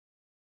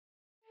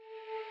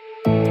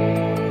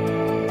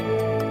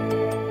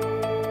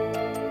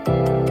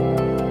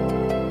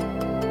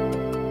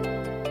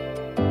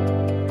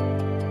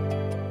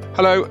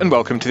Hello and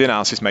welcome to the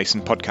Analysys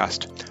Mason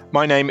podcast.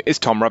 My name is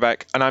Tom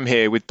Rubeck and I'm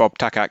here with Bob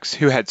Takacs,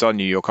 who heads our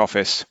New York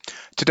office.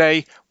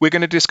 Today, we're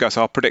going to discuss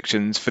our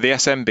predictions for the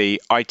SMB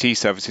IT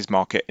services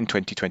market in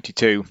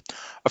 2022.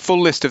 A full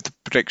list of the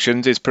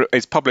predictions is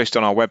published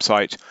on our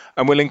website,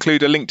 and we'll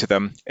include a link to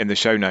them in the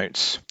show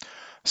notes.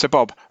 So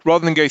Bob,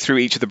 rather than go through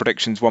each of the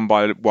predictions one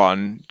by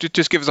one,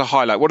 just give us a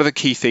highlight. What are the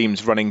key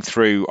themes running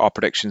through our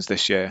predictions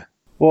this year?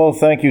 Well,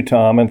 thank you,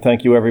 Tom, and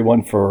thank you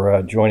everyone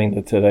for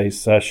joining today's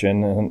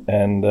session.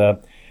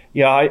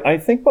 I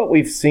think what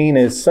we've seen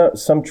is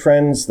some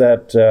trends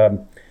that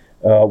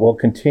will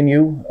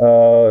continue,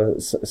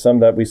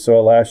 some that we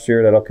saw last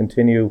year that'll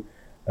continue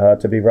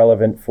to be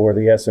relevant for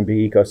the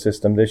SMB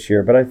ecosystem this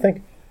year. But I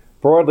think,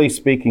 broadly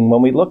speaking,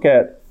 when we look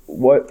at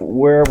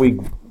where we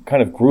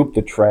kind of group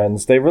the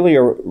trends, they really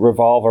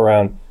revolve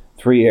around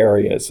three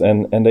areas,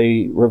 and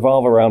they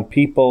revolve around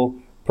people,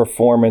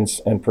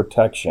 performance, and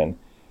protection.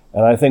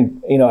 And I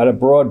think, at a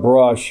broad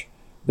brush,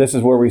 this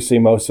is where we see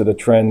most of the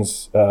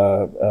trends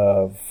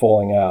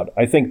falling out.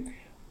 I think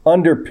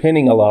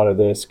underpinning a lot of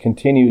this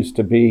continues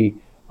to be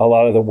a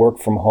lot of the work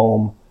from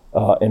home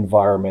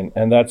environment.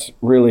 And that's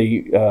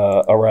really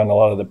around a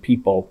lot of the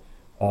people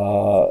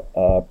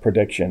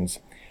predictions.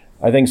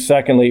 I think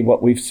secondly,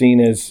 what we've seen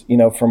is,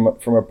 from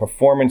a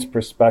performance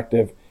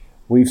perspective,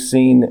 we've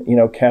seen,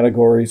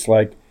 categories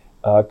like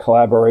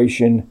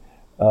collaboration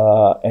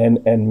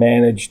and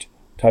managed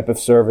type of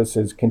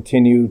services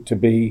continue to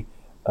be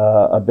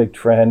a big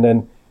trend.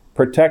 And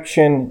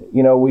protection,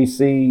 we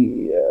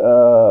see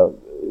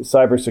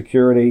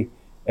cybersecurity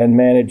and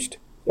managed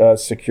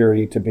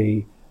security to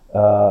be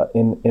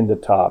in the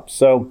top.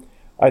 So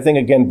I think,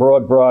 again,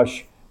 broad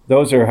brush,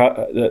 those are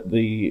how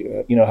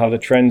the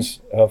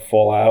trends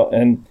fall out.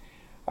 And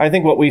I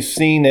think what we've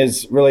seen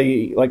is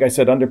really, like I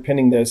said,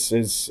 underpinning this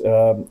is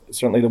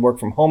certainly the work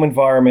from home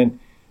environment,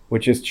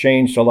 which has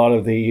changed a lot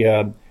of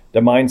the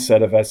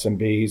mindset of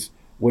SMBs,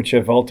 which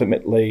have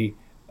ultimately,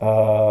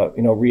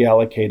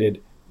 reallocated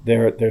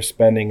their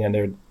spending and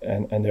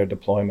their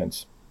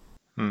deployments.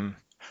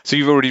 So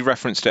you've already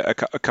referenced it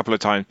a couple of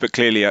times, but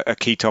clearly a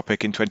key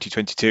topic in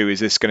 2022 is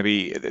this going to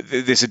be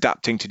this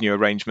adapting to new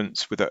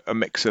arrangements with a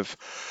mix of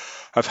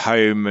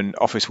home and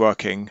office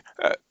working.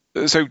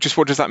 So just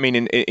what does that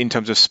mean in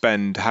terms of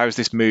spend? How is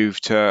this move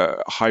to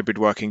hybrid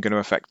working going to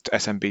affect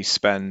SMB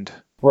spend?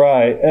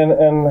 Right,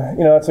 and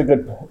that's a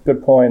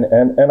good point.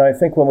 And I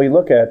think when we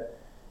look at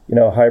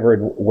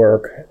hybrid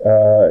work,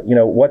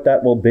 what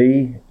that will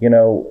be,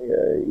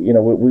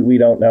 we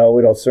don't know.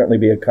 It'll certainly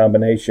be a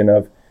combination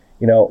of,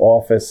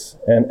 office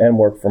and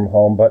work from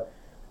home. But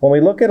when we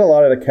look at a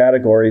lot of the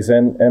categories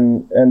and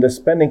the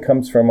spending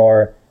comes from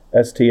our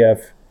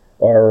STF,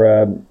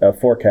 our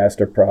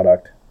forecaster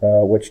product,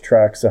 which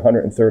tracks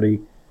 130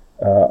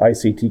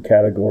 ICT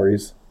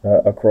categories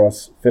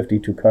across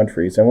 52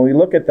 countries. And when we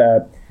look at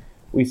that,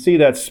 we see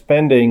that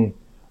spending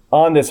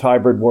on this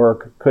hybrid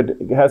work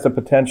has the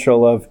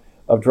potential of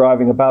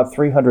driving about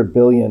 $300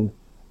 billion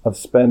of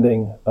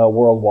spending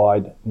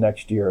worldwide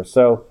next year.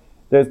 So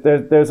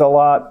there's a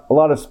lot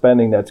of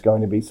spending that's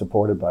going to be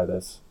supported by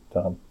this,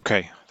 Tom.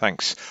 Okay,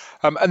 thanks.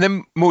 And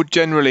then more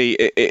generally,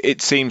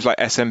 it seems like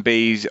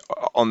SMBs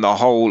on the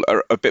whole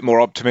are a bit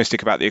more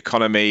optimistic about the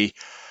economy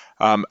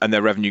and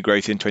their revenue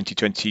growth in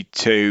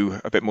 2022,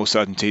 a bit more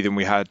certainty than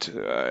we had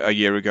a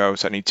year ago,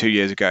 certainly 2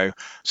 years ago.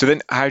 So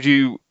then how do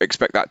you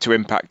expect that to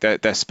impact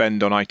their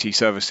spend on IT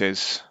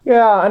services?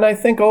 Yeah, and I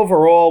think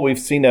overall we've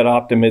seen that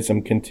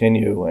optimism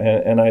continue.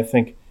 And I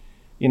think,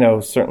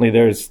 certainly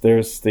there's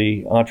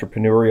the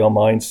entrepreneurial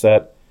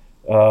mindset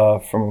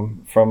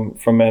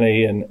from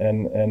many.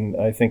 And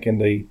I think in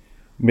the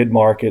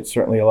mid-market,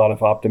 certainly a lot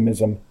of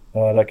optimism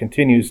that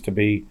continues to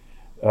be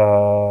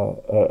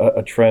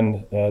a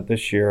trend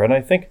this year. And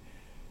I think,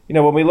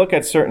 when we look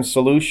at certain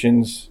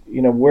solutions,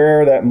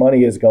 where that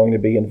money is going to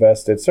be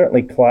invested,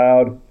 certainly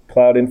cloud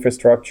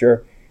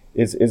infrastructure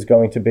is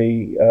going to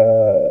be,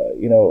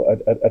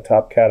 a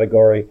top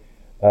category.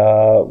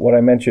 What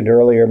I mentioned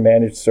earlier,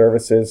 managed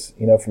services,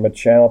 from a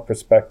channel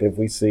perspective,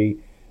 we see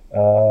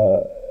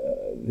the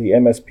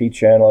MSP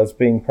channel as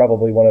being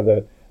probably one of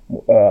the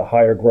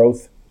higher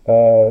growth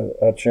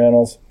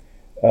channels.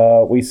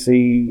 We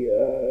see,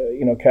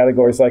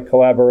 categories like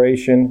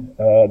collaboration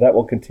that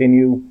will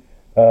continue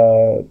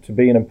to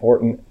be an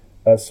important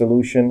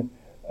solution,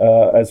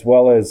 as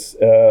well as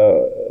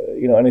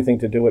anything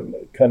to do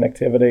with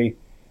connectivity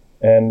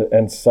and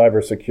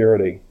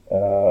cybersecurity.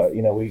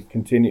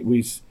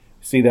 We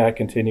see that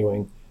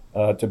continuing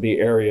to be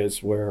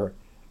areas where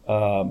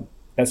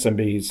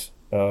SMBs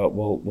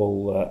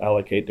will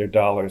allocate their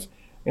dollars.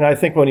 I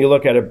think when you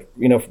look at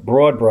it,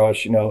 broad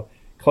brush,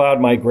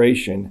 cloud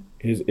migration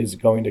is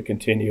going to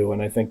continue,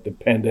 and I think the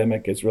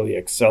pandemic has really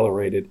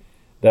accelerated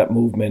that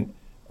movement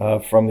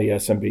from the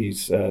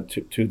SMBs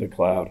to the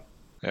cloud.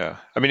 Yeah,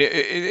 I mean,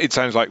 it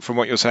sounds like from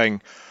what you're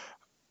saying,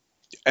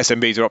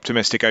 SMBs are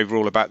optimistic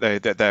overall about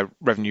their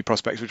revenue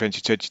prospects for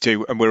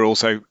 2022, and we're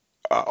also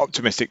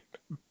optimistic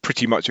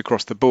pretty much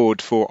across the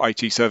board for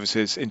IT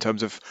services in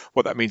terms of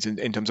what that means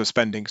in terms of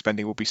spending.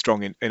 Spending will be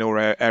strong in all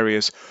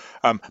areas,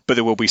 but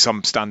there will be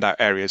some standout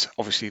areas.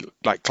 Obviously,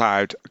 like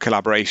cloud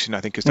collaboration,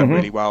 I think has done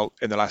really well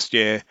in the last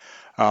year.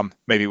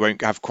 Maybe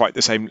won't have quite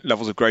the same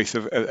levels of growth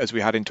as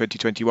we had in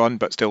 2021,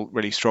 but still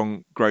really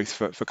strong growth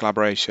for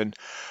collaboration.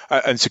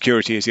 And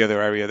security is the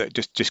other area that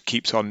just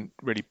keeps on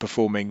really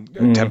performing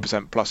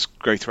 10% plus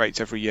growth rates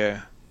every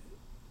year.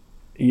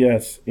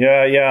 Yes.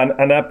 Yeah.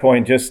 On that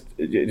point, just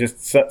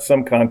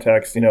some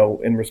context,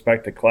 in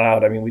respect to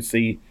cloud. I mean, we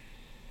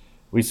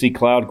see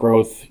cloud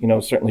growth,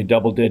 certainly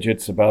double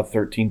digits, about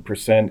 13%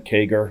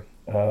 CAGR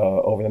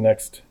over the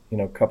next,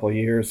 couple of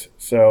years.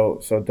 So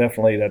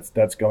definitely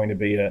that's going to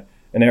be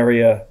an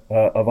area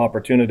of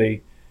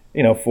opportunity,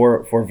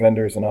 for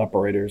vendors and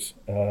operators.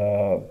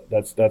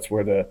 That's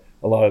where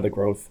a lot of the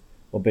growth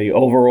will be.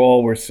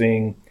 Overall, we're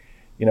seeing,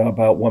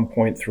 about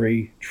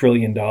 $1.3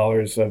 trillion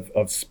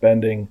of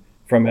spending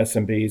from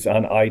SMBs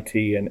on IT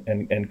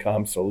and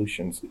comm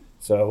solutions.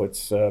 So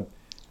it's a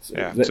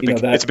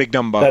big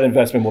number. That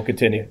investment will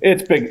continue.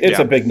 It's big. It's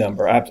a big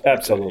number.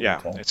 Absolutely.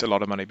 It's a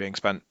lot of money being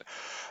spent.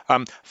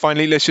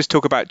 Finally, let's just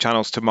talk about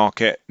channels to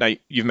market. Now,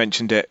 you've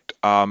mentioned it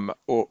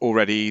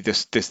already.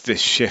 This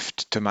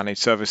shift to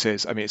managed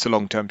services. I mean, it's a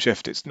long-term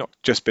shift. It's not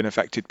just been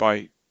affected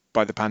by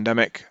the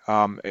pandemic.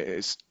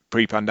 It's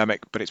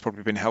pre-pandemic, but it's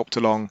probably been helped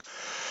along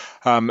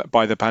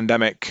by the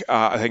pandemic.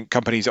 I think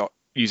companies are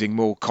using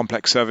more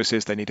complex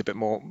services. They need a bit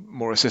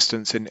more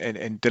assistance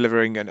in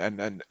delivering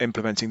and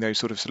implementing those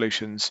sort of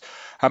solutions.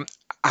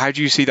 How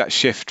do you see that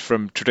shift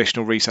from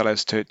traditional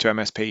resellers to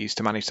MSPs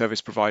to managed service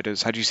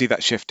providers? How do you see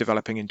that shift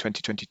developing in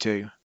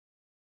 2022?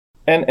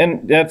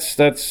 And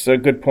that's a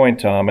good point,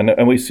 Tom.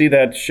 And we see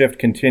that shift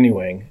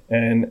continuing,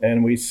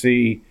 and we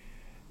see,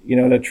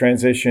 the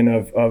transition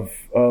of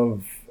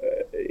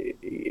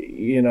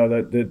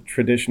the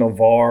traditional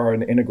VAR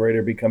and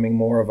integrator becoming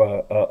more of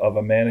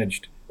a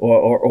managed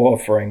or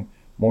offering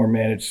more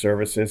managed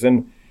services.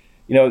 And,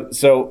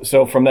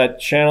 so from that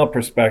channel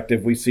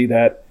perspective, we see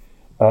that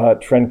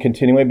trend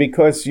continuing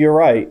because you're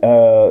right.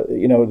 The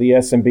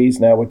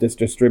SMBs now with this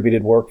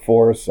distributed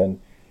workforce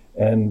and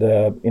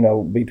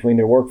between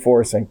their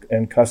workforce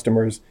and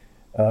customers,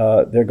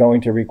 they're going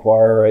to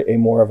require a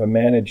more of a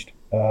managed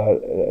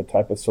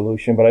type of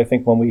solution. But I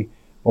think when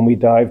we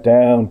dive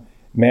down,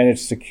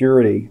 managed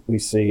security we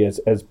see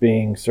as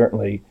being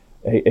certainly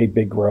a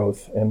big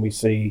growth, and we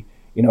see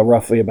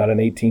roughly about an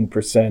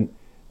 18%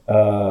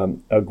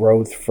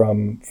 growth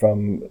from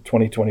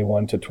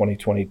 2021 to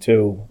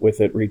 2022, with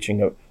it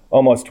reaching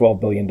almost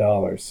 $12 billion.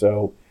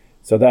 So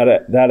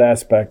that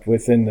aspect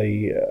within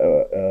the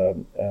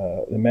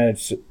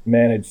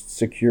managed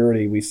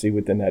security we see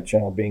within that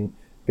channel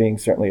being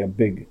certainly a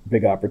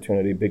big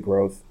opportunity, big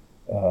growth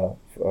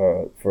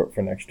for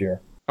next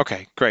year.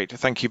 Okay, great.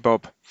 Thank you,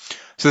 Bob.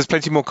 So there's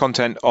plenty more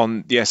content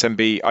on the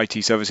SMB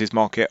IT services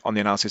market on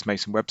the Analysys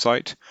Mason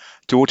website.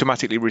 To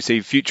automatically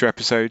receive future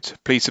episodes,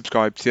 please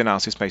subscribe to the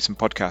Analysys Mason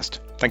podcast.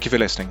 Thank you for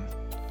listening.